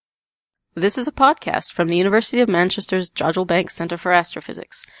This is a podcast from the University of Manchester's Jodrell Bank Centre for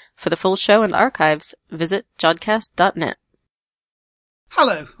Astrophysics. For the full show and archives, visit jodcast.net.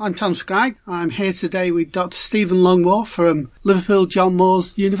 Hello, I'm Tom Scragg. I'm here today with Dr. Stephen Longmore from Liverpool John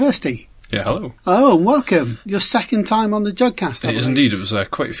Moores University. Yeah, hello. Oh, and welcome. Your second time on the Jodcast. It is indeed. It was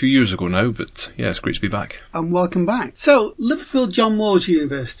quite a few years ago now, but yeah, it's great to be back. And welcome back. So, Liverpool John Moores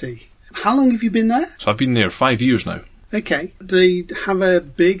University. How long have you been there? So I've been there 5 years now. Okay. Do they have a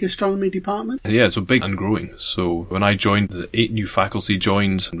big astronomy department? Yeah, so big and growing. So when I joined, the 8 new faculty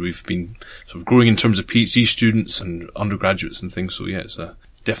joined, and we've been sort of growing in terms of PhD students and undergraduates and things. So yeah, it's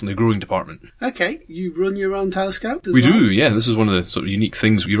definitely a growing department. Okay. You run your own telescope as well? We do, yeah. This is one of the sort of unique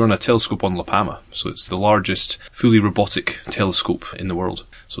things. We run a telescope on La Palma. So it's the largest fully robotic telescope in the world.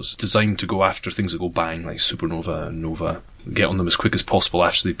 So it's designed to go after things that go bang, like supernova and nova, get on them as quick as possible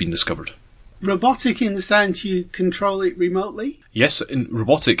after they've been discovered. Robotic in the sense you control it remotely? Yes, in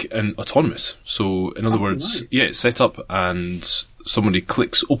robotic and autonomous. So, in other words, right. Yeah, it's set up and somebody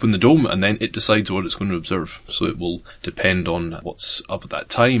clicks open the dome and then it decides what it's going to observe. So it will depend on what's up at that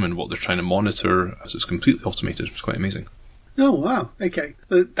time and what they're trying to monitor. So it's completely automated. It's quite amazing. Oh, wow. Okay.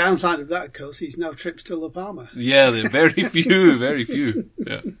 The downside of that, of course, is no trips to La Palma. Yeah, there are very few, very few.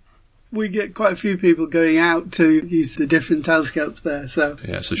 Yeah. We get quite a few people going out to use the different telescopes there, so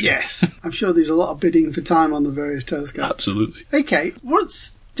yeah, so sure. Yes, I'm sure there's a lot of bidding for time on the various telescopes. Absolutely. Okay,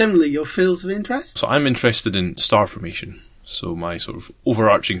 what's generally your fields of interest? So I'm interested in star formation. So my sort of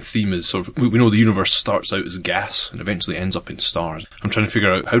overarching theme is sort of, we know the universe starts out as gas and eventually ends up in stars. I'm trying to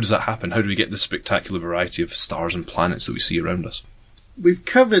figure out how does that happen? How do we get this spectacular variety of stars and planets that we see around us? We've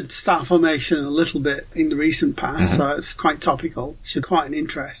covered star formation a little bit in the recent past, so it's quite topical. It's quite an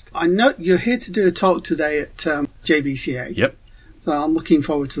interest. I know you're here to do a talk today at JBCA. Yep. So I'm looking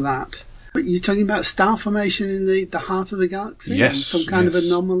forward to that. But you're talking about star formation in the heart of the galaxy? Yes. And some kind of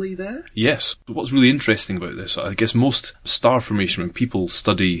anomaly there? Yes. What's really interesting about this, I guess most star formation, when people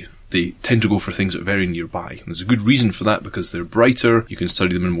study, they tend to go for things that are very nearby. And there's a good reason for that because they're brighter, you can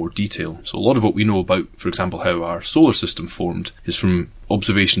study them in more detail. So a lot of what we know about, for example, how our solar system formed is from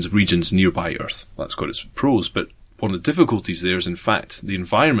observations of regions nearby Earth. That's got its pros, but one of the difficulties there is, in fact, the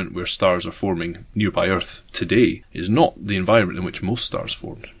environment where stars are forming nearby Earth today is not the environment in which most stars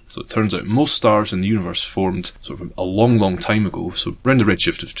formed. So it turns out most stars in the universe formed sort of a long, long time ago, so around the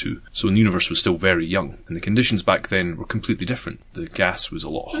redshift of 2. So when the universe was still very young. And the conditions back then were completely different. The gas was a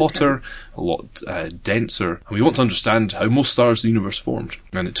lot hotter, a lot denser. And we want to understand how most stars in the universe formed.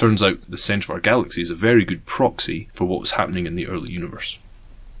 And it turns out the centre of our galaxy is a very good proxy for what was happening in the early universe.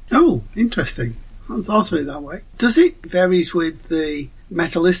 Oh, interesting. I'll thought of it that way. Does it varies with the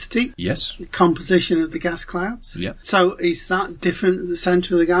metallicity? Yes. The composition of the gas clouds? Yeah. So is that different at the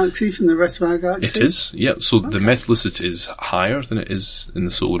centre of the galaxy from the rest of our galaxy? It is, yeah. So the metallicity is higher than it is in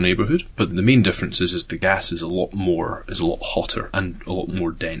the solar neighbourhood, but the main difference is the gas is a lot hotter and a lot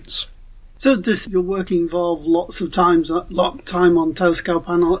more dense. So does your work involve lots of time on telescope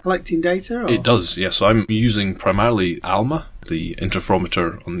panel collecting data? Or? It does, yes. So I'm using primarily ALMA, the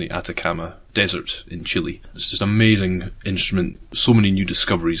interferometer on the Atacama Desert in Chile. It's just an amazing instrument. So many new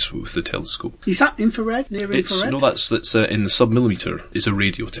discoveries with the telescope. Is that infrared? Near infrared? No, that's in the submillimeter. It's a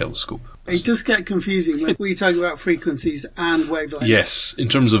radio telescope. It does get confusing when we talk about frequencies and wavelengths. Yes. In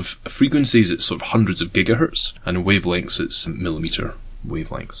terms of frequencies, it's sort of hundreds of gigahertz, and in wavelengths, it's millimeter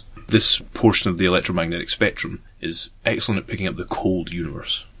wavelengths. This portion of the electromagnetic spectrum is excellent at picking up the cold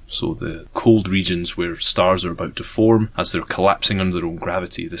universe. So the cold regions where stars are about to form, as they're collapsing under their own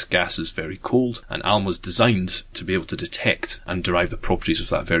gravity, this gas is very cold, and ALMA is designed to be able to detect and derive the properties of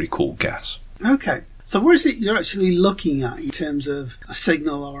that very cold gas. Okay. So what is it you're actually looking at in terms of a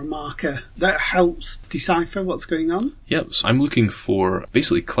signal or a marker that helps decipher what's going on? Yeah, so I'm looking for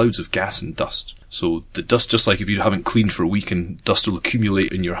basically clouds of gas and dust. So the dust, just like if you haven't cleaned for a week and dust will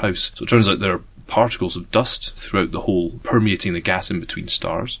accumulate in your house. So it turns out there are particles of dust throughout the whole, permeating the gas in between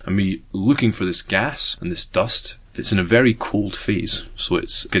stars. And me looking for this gas and this dust that's in a very cold phase. So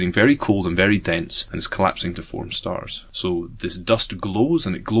it's getting very cold and very dense and it's collapsing to form stars. So this dust glows,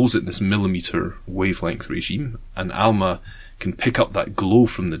 and it glows at this millimeter wavelength regime. And ALMA can pick up that glow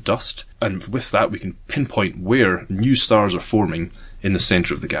from the dust. And with that we can pinpoint where new stars are forming in the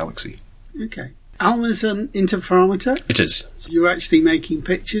centre of the galaxy. Okay. ALMA's an interferometer? It is. So you're actually making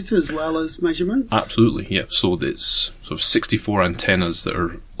pictures as well as measurements? Absolutely, yeah. So it's sort of 64 antennas that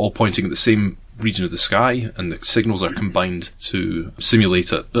are all pointing at the same region of the sky, and the signals are combined to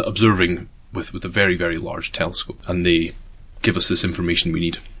simulate observing with a very, very large telescope. And they give us this information we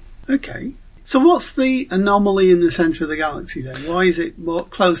need. Okay. So what's the anomaly in the centre of the galaxy then? Why is it more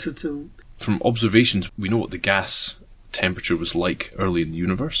closer to... From observations, we know what the gas temperature was like early in the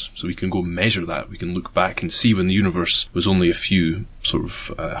universe. So we can go measure that. We can look back and see when the universe was only a few sort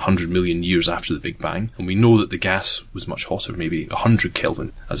of 100 million years after the Big Bang. And we know that the gas was much hotter, maybe 100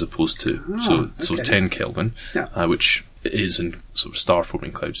 Kelvin, as opposed to so 10 Kelvin, which is in sort of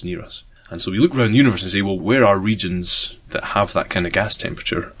star-forming clouds near us. And so we look around the universe and say, well, where are regions that have that kind of gas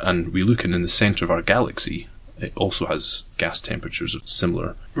temperature? And we look, and in the centre of our galaxy, it also has gas temperatures of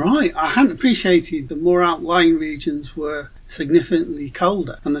similar. Right, I hadn't appreciated the more outlying regions were significantly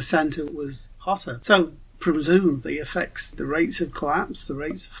colder and the centre was hotter. So presumably affects the rates of collapse, the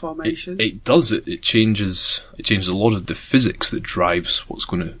rates of formation. It does. It changes a lot of the physics that drives what's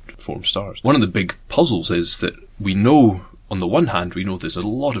going to form stars. One of the big puzzles is that we know, on the one hand, we know there's a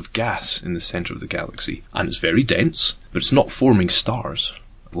lot of gas in the centre of the galaxy, and it's very dense, but it's not forming stars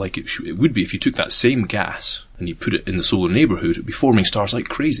like it would be if you took that same gas and you put it in the solar neighbourhood. It'd be forming stars like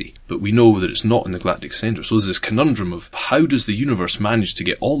crazy. But we know that it's not in the galactic centre. So there's this conundrum of how does the universe manage to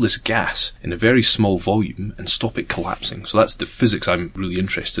get all this gas in a very small volume and stop it collapsing? So that's the physics I'm really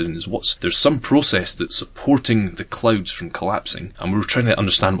interested in, is there's some process that's supporting the clouds from collapsing, and we're trying to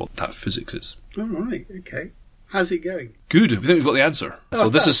understand what that physics is. All right, okay. How's it going? Good. We think we've got the answer. So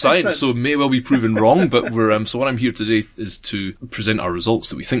this is science, excellent. So it may well be proven wrong, but we're so what I'm here today is to present our results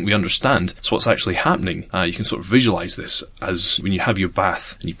that we think we understand. So what's actually happening, you can sort of visualize this as when you have your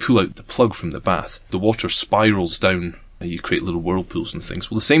bath and you pull out the plug from the bath, the water spirals down and you create little whirlpools and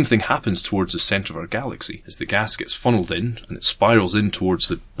things. Well, the same thing happens towards the centre of our galaxy as the gas gets funneled in and it spirals in towards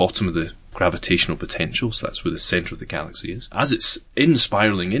the bottom of the gravitational potential, so that's where the centre of the galaxy is. As it's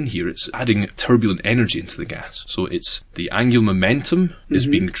spiraling in here, it's adding turbulent energy into the gas. So it's the angular momentum is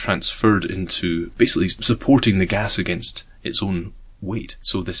being transferred into basically supporting the gas against its own weight.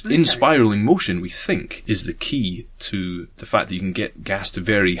 So this in-spiraling motion, we think, is the key to the fact that you can get gas to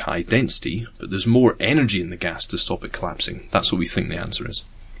very high density, but there's more energy in the gas to stop it collapsing. That's what we think the answer is.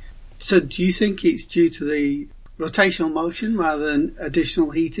 So do you think it's due to the rotational motion rather than additional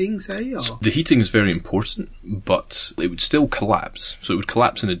heating, say? Or? The heating is very important, but it would still collapse. So it would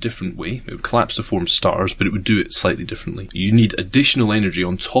collapse in a different way. It would collapse to form stars, but it would do it slightly differently. You need additional energy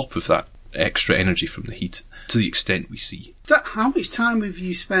on top of that extra energy from the heat to the extent we see. How much time have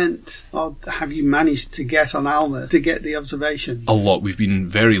you spent, or have you managed to get on ALMA to get the observation? A lot. We've been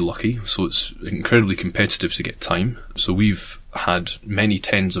very lucky, so it's incredibly competitive to get time. So we've had many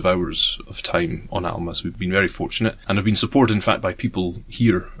tens of hours of time on ALMA, so we've been very fortunate. And I've been supported, in fact, by people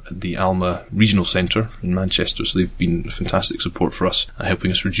here at the ALMA Regional Centre in Manchester, so they've been fantastic support for us,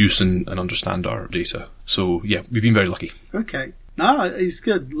 helping us reduce and understand our data. So, yeah, we've been very lucky. Okay. No, it's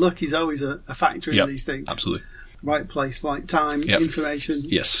good. Luck is always a factor in these things. Absolutely. Right place, right time, information.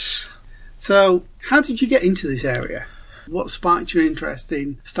 Yes. So, how did you get into this area? What sparked your interest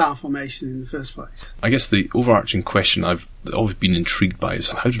in star formation in the first place? I guess the overarching question I've always been intrigued by is,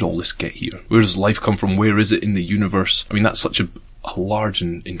 how did all this get here? Where does life come from? Where is it in the universe? I mean, that's such a large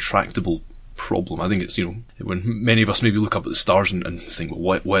and intractable problem. I think it's, when many of us maybe look up at the stars and think,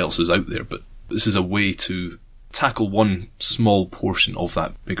 well, what else is out there? But this is a way to tackle one small portion of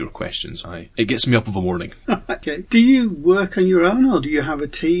that bigger question. So it gets me up of a morning. Okay. Do you work on your own, or do you have a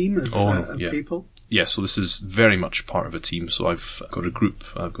team of people? Yeah, so this is very much part of a team. So I've got a group.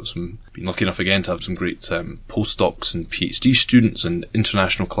 I've got been lucky enough again to have some great postdocs and PhD students and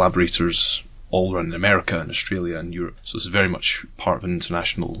international collaborators all around America and Australia and Europe. So this is very much part of an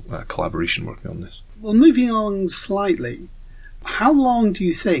international collaboration working on this. Well, moving on slightly, how long do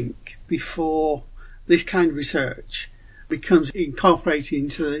you think before this kind of research becomes incorporated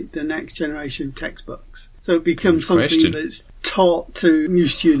into the next generation of textbooks? So it becomes something that's taught to new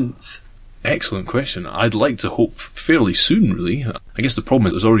students. Excellent question. I'd like to hope fairly soon, really. I guess the problem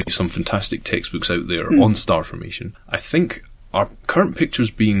is there's already some fantastic textbooks out there on star formation. I think our current picture's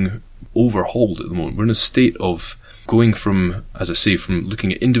being overhauled at the moment. We're in a state of going from, as I say, from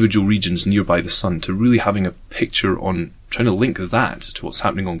looking at individual regions nearby the sun to really having a picture on trying to link that to what's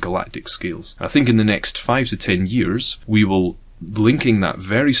happening on galactic scales. And I think in the next 5 to 10 years, we will linking that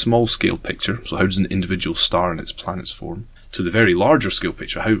very small scale picture, so how does an individual star and its planets form, to the very larger scale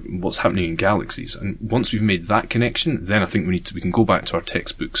picture, what's happening in galaxies. And once we've made that connection, then I think we can go back to our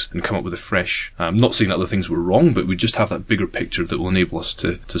textbooks and come up with a fresh, I'm not saying that other things were wrong, but we just have that bigger picture that will enable us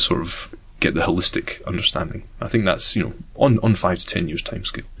to sort of get the holistic understanding. I think that's, on 5 to 10 years time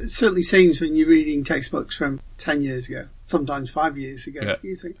scale. It certainly seems when you're reading textbooks from 10 years ago, sometimes 5 years ago,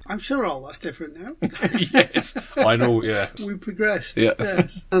 you think, I'm sure all that's different now. Yes, I know, yeah. We've progressed, yeah.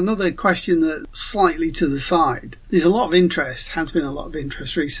 Yes. Another question that's slightly to the side. There's a lot of interest, has been a lot of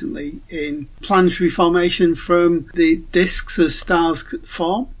interest recently in planetary formation from the disks as stars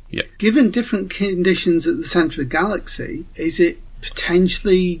form. Yeah. Given different conditions at the centre of the galaxy, is it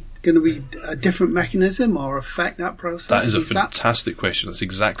potentially going to be a different mechanism or affect that process? That is a fantastic question. That's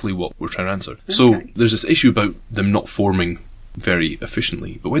exactly what we're trying to answer. Okay. So there's this issue about them not forming very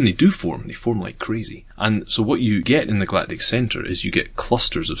efficiently, but when they do form, they form like crazy. And so what you get in the galactic centre is you get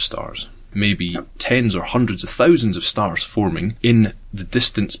clusters of stars, maybe tens or hundreds of thousands of stars forming in the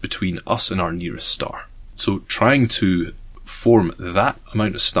distance between us and our nearest star. So trying to form that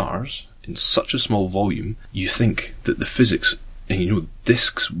amount of stars in such a small volume, you think that the physics, and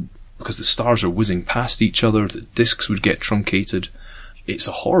disks, because the stars are whizzing past each other, the disks would get truncated. It's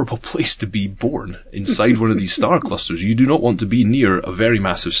a horrible place to be born, inside one of these star clusters. You do not want to be near a very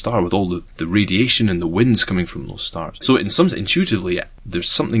massive star with all the radiation and the winds coming from those stars. So in some intuitively, there's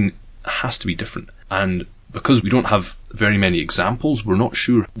something has to be different. And because we don't have very many examples, we're not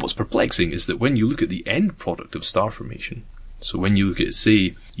sure. What's perplexing is that when you look at the end product of star formation, so when you look at,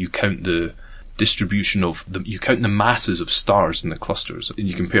 say, you count the distribution of you count the masses of stars in the clusters, and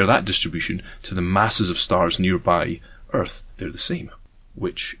you compare that distribution to the masses of stars nearby Earth, they're the same.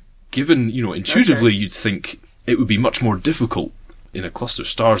 Which, given, intuitively, you'd think it would be much more difficult in a cluster.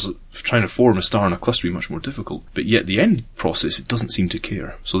 Stars, trying to form a star in a cluster would be much more difficult. But yet the end process, it doesn't seem to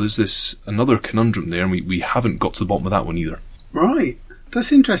care. So there's another conundrum there, and we haven't got to the bottom of that one either. Right.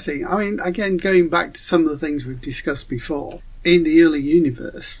 That's interesting. I mean, again, going back to some of the things we've discussed before, in the early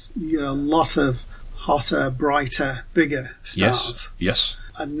universe, a lot of hotter, brighter, bigger stars. Yes.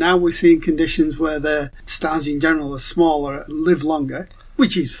 And now we're seeing conditions where the stars in general are smaller and live longer,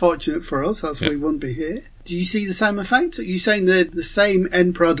 which is fortunate for us, as we wouldn't be here. Do you see the same effect? Are you saying they're the same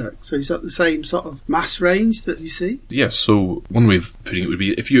end product? So is that the same sort of mass range that you see? Yes, so one way of putting it would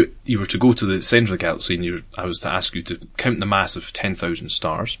be, if you were to go to the centre of the galaxy and I was to ask you to count the mass of 10,000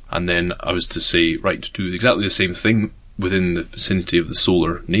 stars, and then I was to say, right, to do exactly the same thing within the vicinity of the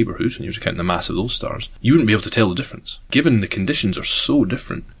solar neighbourhood, and you were to count the mass of those stars, you wouldn't be able to tell the difference. Given the conditions are so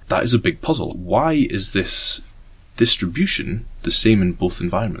different, that is a big puzzle. Why is this distribution the same in both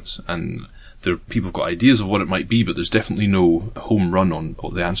environments? And people have got ideas of what it might be, but there's definitely no home run on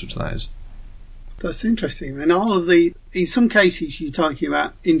what the answer to that is. That's interesting. And in some cases you're talking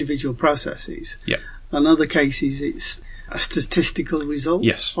about individual processes. Yeah. In other cases it's a statistical result.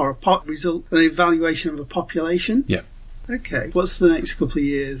 Yes. Or a result, an evaluation of a population. Yeah. Okay. What's the next couple of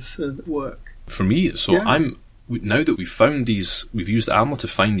years of work? For me, now that we've used ALMA to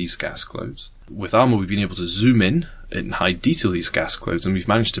find these gas clouds. With ALMA we've been able to zoom in high detail these gas clouds, and we've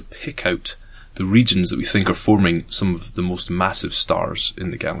managed to pick out the regions that we think are forming some of the most massive stars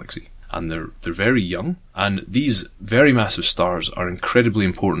in the galaxy. And they're very young, and these very massive stars are incredibly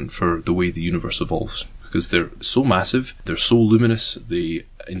important for the way the universe evolves, because they're so massive, they're so luminous, they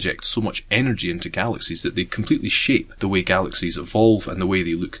inject so much energy into galaxies that they completely shape the way galaxies evolve and the way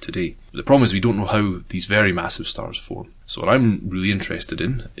they look today. But the problem is we don't know how these very massive stars form. So what I'm really interested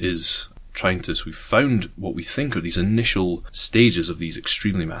in is so we've found what we think are these initial stages of these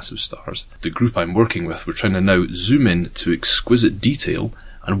extremely massive stars. The group I'm working with, we're trying to now zoom in to exquisite detail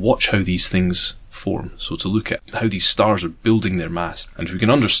and watch how these things form. So to look at how these stars are building their mass. And if we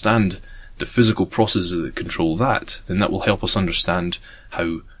can understand the physical processes that control that, then that will help us understand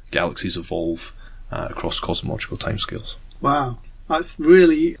how galaxies evolve across cosmological timescales. Wow. That's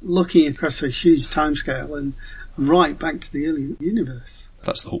really looking across a huge timescale and right back to the early universe.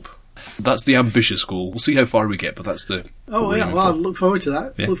 That's the hope. That's the ambitious goal. We'll see how far we get, but that's the... Oh, yeah, well, I look forward to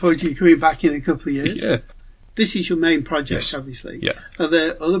that. Yeah. Look forward to you coming back in a couple of years. Yeah. This is your main project, yes. Obviously. Yeah. Are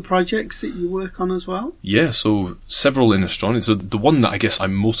there other projects that you work on as well? Yeah, so several in astronomy. So the one that I guess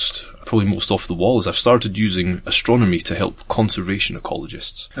I'm probably most off the wall is I've started using astronomy to help conservation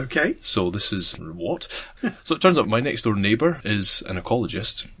ecologists. Okay. So this is what? So it turns out my next door neighbour is an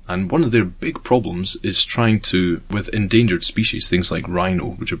ecologist, and one of their big problems is trying to, with endangered species, things like rhino,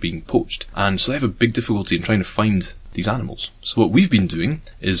 which are being poached. And so they have a big difficulty in trying to find these animals. So what we've been doing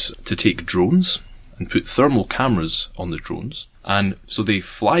is to take drones and put thermal cameras on the drones. And so they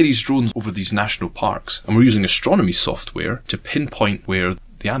fly these drones over these national parks, and we're using astronomy software to pinpoint where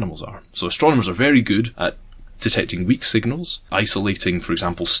the animals are. So astronomers are very good at detecting weak signals, isolating, for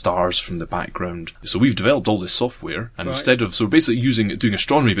example, stars from the background. So we've developed all this software, and so we're basically doing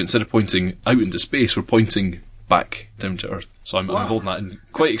astronomy, but instead of pointing out into space, we're pointing back down to Earth. So I'm involved in that and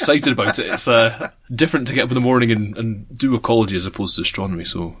quite excited about it. It's different to get up in the morning and do ecology as opposed to astronomy.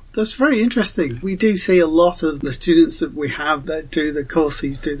 So that's very interesting. We do see a lot of the students that we have that do the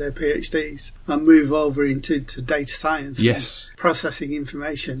courses, do their PhDs, and move over into data science. Yes. And processing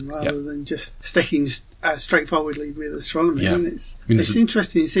information rather than just sticking straightforwardly with astronomy. Yeah. And it's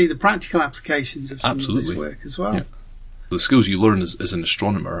interesting to see the practical applications of some of this work as well. Yeah. The skills you learn as an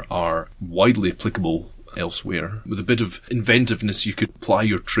astronomer are widely applicable elsewhere. With a bit of inventiveness, you could apply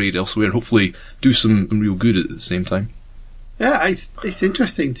your trade elsewhere and hopefully do some real good at the same time. Yeah, it's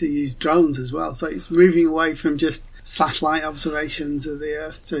interesting to use drones as well. So it's moving away from just satellite observations of the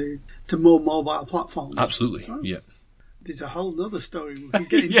Earth to more mobile platforms. Absolutely, So yeah. There's a whole other story we could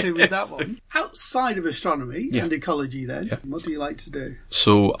get into with Yes. that one. Outside of astronomy and ecology then, what do you like to do?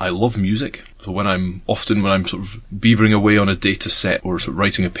 So I love music. So when I'm sort of beavering away on a data set or sort of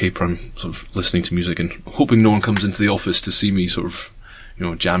writing a paper, I'm sort of listening to music and hoping no one comes into the office to see me sort of,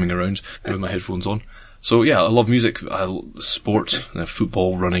 jamming around with my headphones on. So yeah, I love music, sport,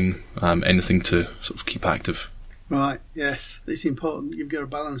 football, running, anything to sort of keep active. Right, yes, it's important. You've got to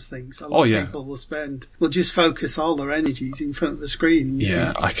balance things. A lot of people will just focus all their energies in front of the screen.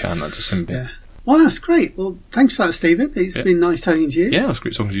 I can. That does sound bit. Yeah. Well, that's great. Well, thanks for that, Stephen. It's been nice talking to you. Yeah, it's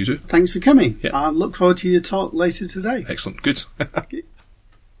great talking to you too. Thanks for coming. Yeah. I look forward to your talk later today. Excellent. Good.